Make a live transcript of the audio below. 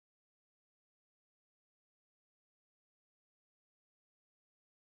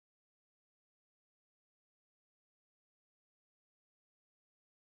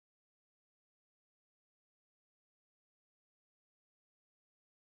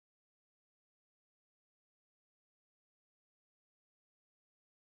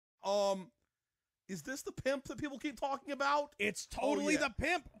Is this the pimp that people keep talking about? It's totally the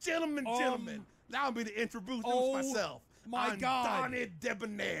pimp. Gentlemen, now I'm going to introduce myself. My God. Donnie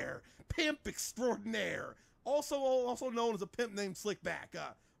Debonair, pimp extraordinaire. Also known as a pimp named Slickback.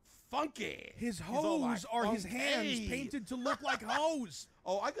 Funky. His hose are his hands painted to look like hose.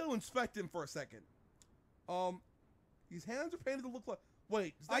 Oh, I got to inspect him for a second. His hands are painted to look like...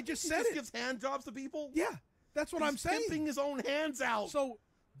 Wait, I just said it. Gives hand jobs to people? Yeah, that's what I'm saying. He's pimping his own hands out. So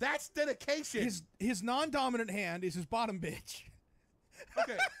that's dedication. His non-dominant hand is his bottom bitch.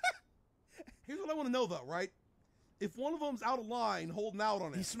 Okay. Here's what I want to know, though, right? If one of them's out of line, holding out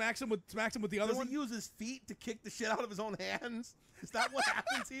on it, he smacks him with the other one. Does he use his feet to kick the shit out of his own hands? Is that what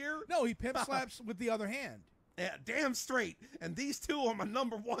happens here? No, he pimp slaps with the other hand. Yeah, damn straight. And these two are my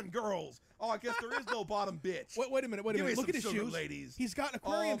 #1 girls. Oh, I guess there is no bottom bitch. Wait a minute. Look at his shoes. Ladies. He's got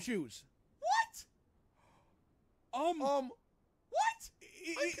aquarium shoes. What? What?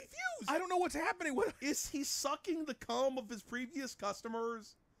 I'm confused. I don't know what's happening. What is he sucking the cum of his previous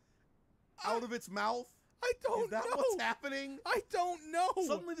customers out of its mouth? I don't know. Is that what's happening? I don't know.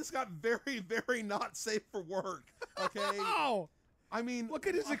 Suddenly this got very, very not safe for work. Okay? Wow. I mean... Look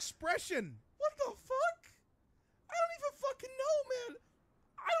at his expression. What the fuck? I don't even fucking know, man.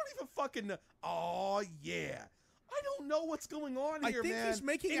 I don't even fucking know. Oh, yeah. I don't know what's going on here, man. I think he's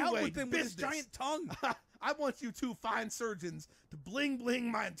making out with them with his giant tongue. I want you two fine surgeons to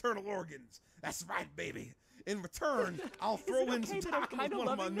bling-bling my internal organs. That's right, baby. In return, I'll throw in some time with one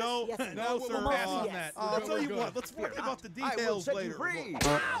of my... No, sir. I'll tell you what. Let's worry about the details later. He's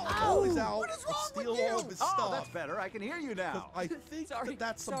out. What is wrong steal all of his stuff. Oh, that's better. I can hear you now. I think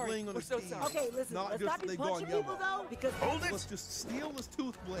that's some bling on his teeth. Okay, listen. Not let's just not be they go on punching people, yellow. though, because... Hold it. Let's just steal his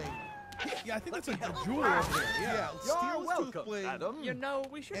tooth bling. Yeah, I think that's a jewel over there. Yeah, steal his tooth bling. Adam. You know,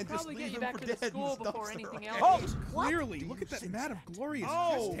 we should probably get you back to the school before anything else. Halt! Clearly, look at that mat of glorious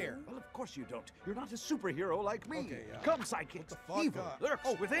chest hair. Well, of course you don't. You're not a superhero like me. Okay, Come, sidekick. Evil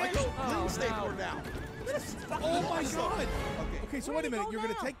lurks within. Bling stapler now. Oh my God! Okay, so wait a minute. You're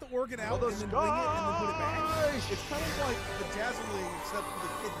gonna take the organ out and then bring it and then put it back. It's kind of like the Jazzerling except for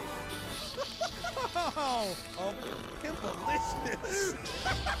the kidney. Oh, Pimpalicious.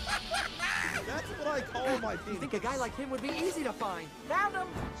 That's what I call my penis. You think a guy like him would be easy to find? Found him!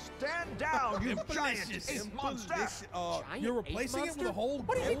 Stand down, you giant ape monster! You're replacing it with a whole...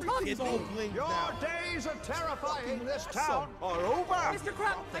 What are you talking about? Your days of terrifying this town are over! Mr.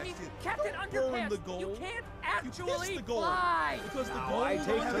 Krabs, I mean, Captain Underpants, you can't actually fly! Because the Now I gold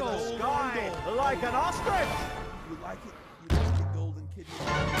take to the gold sky like an ostrich! You like it? You like it, golden kidney?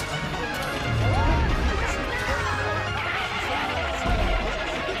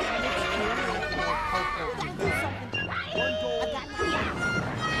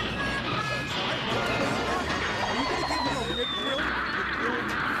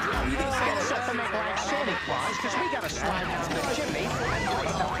 Because we gotta slide down the chimney and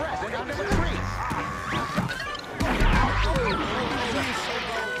place the present under the tree.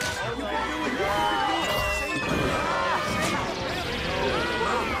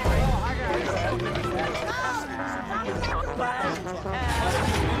 But...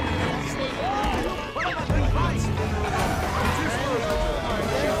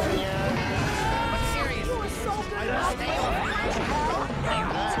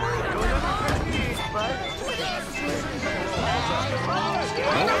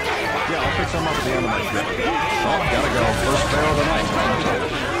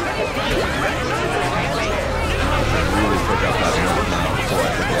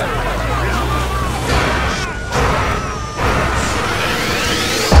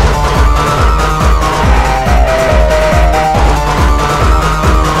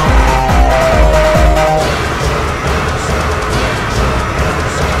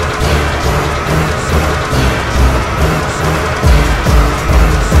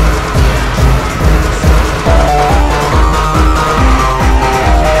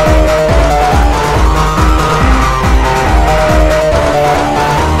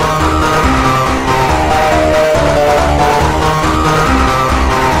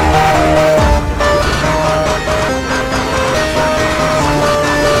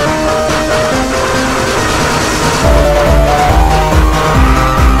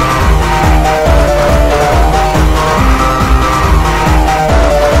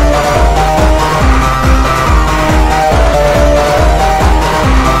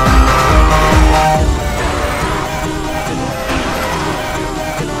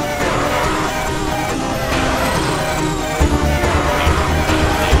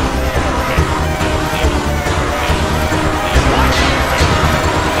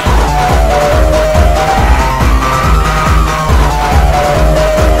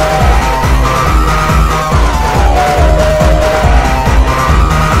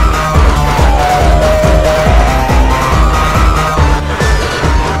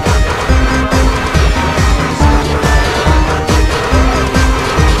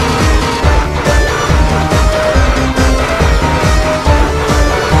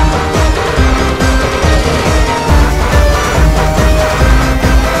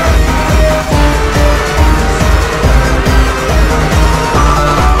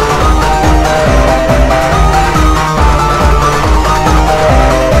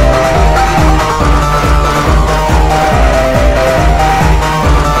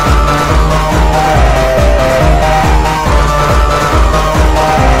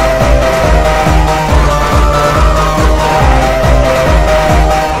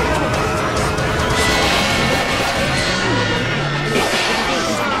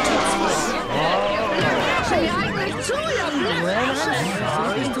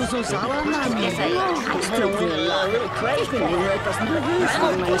 du sauer, Mann? Es tut mir leid. Ich bin nur etwas nervös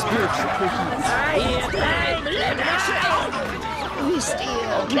wegen meines Blutschuküchens. Wisst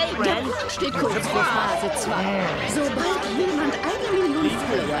ihr, der Bericht steht kurz vor Phase 2. Sobald jemand 1 Million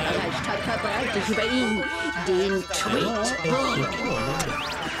Follower erreicht hat, verbreite ich über ihn den Tweet.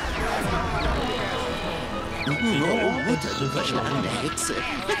 Verschlagene Hexe,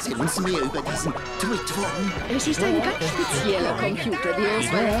 erzähl uns mehr über diesen Tweetworm. Es ist ein ganz spezieller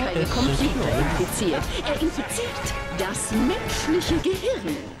Computervirus, weil er keine Computer infiziert. Er infiziert das menschliche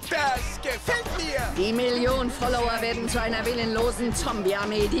Gehirn. Das gefällt mir! Die 1 Million Follower werden zu einer willenlosen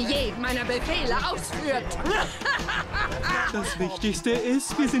Zombie-Armee, die jeden meiner Befehle ausführt. Das Wichtigste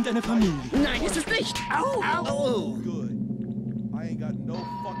ist, wir sind eine Familie. Nein, ist es nicht. Au! Oh, good. I ain't got no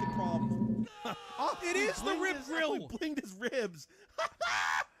fucking problem. Oh, it is the rib grill. We blinged his ribs.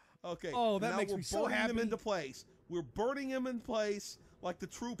 Okay. Oh, that makes me so happy. We're burning him into place. We're burning him in place like the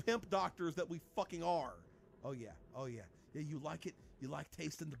true pimp doctors that we fucking are. Oh yeah. Oh yeah. Yeah, you like it? You like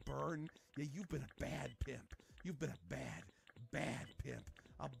tasting the burn? Yeah, you've been a bad pimp. You've been a bad, bad pimp.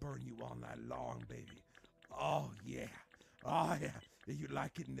 I'll burn you all night long, baby. Oh yeah. Oh yeah. Yeah, you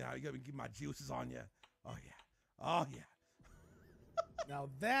like it now? You gotta get my juices on you. Oh yeah. Oh yeah. Now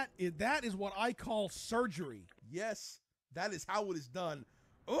that is what I call surgery. Yes, that is how it is done.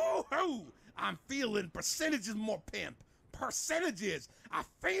 Ooh, I'm feeling percentages more pimp. Percentages. I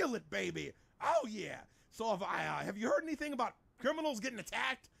feel it, baby. Oh yeah. So have you heard anything about criminals getting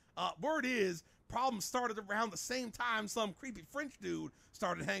attacked? Word is, problems started around the same time some creepy French dude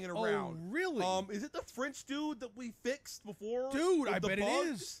started hanging around. Oh, really? Is it the French dude that we fixed before? Dude, I bet it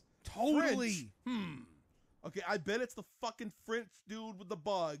is. Totally. French? Okay, I bet it's the fucking French dude with the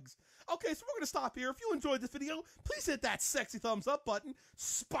bugs. Okay, so we're going to stop here. If you enjoyed this video, please hit that sexy thumbs up button.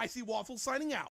 Spicy Waffle signing out.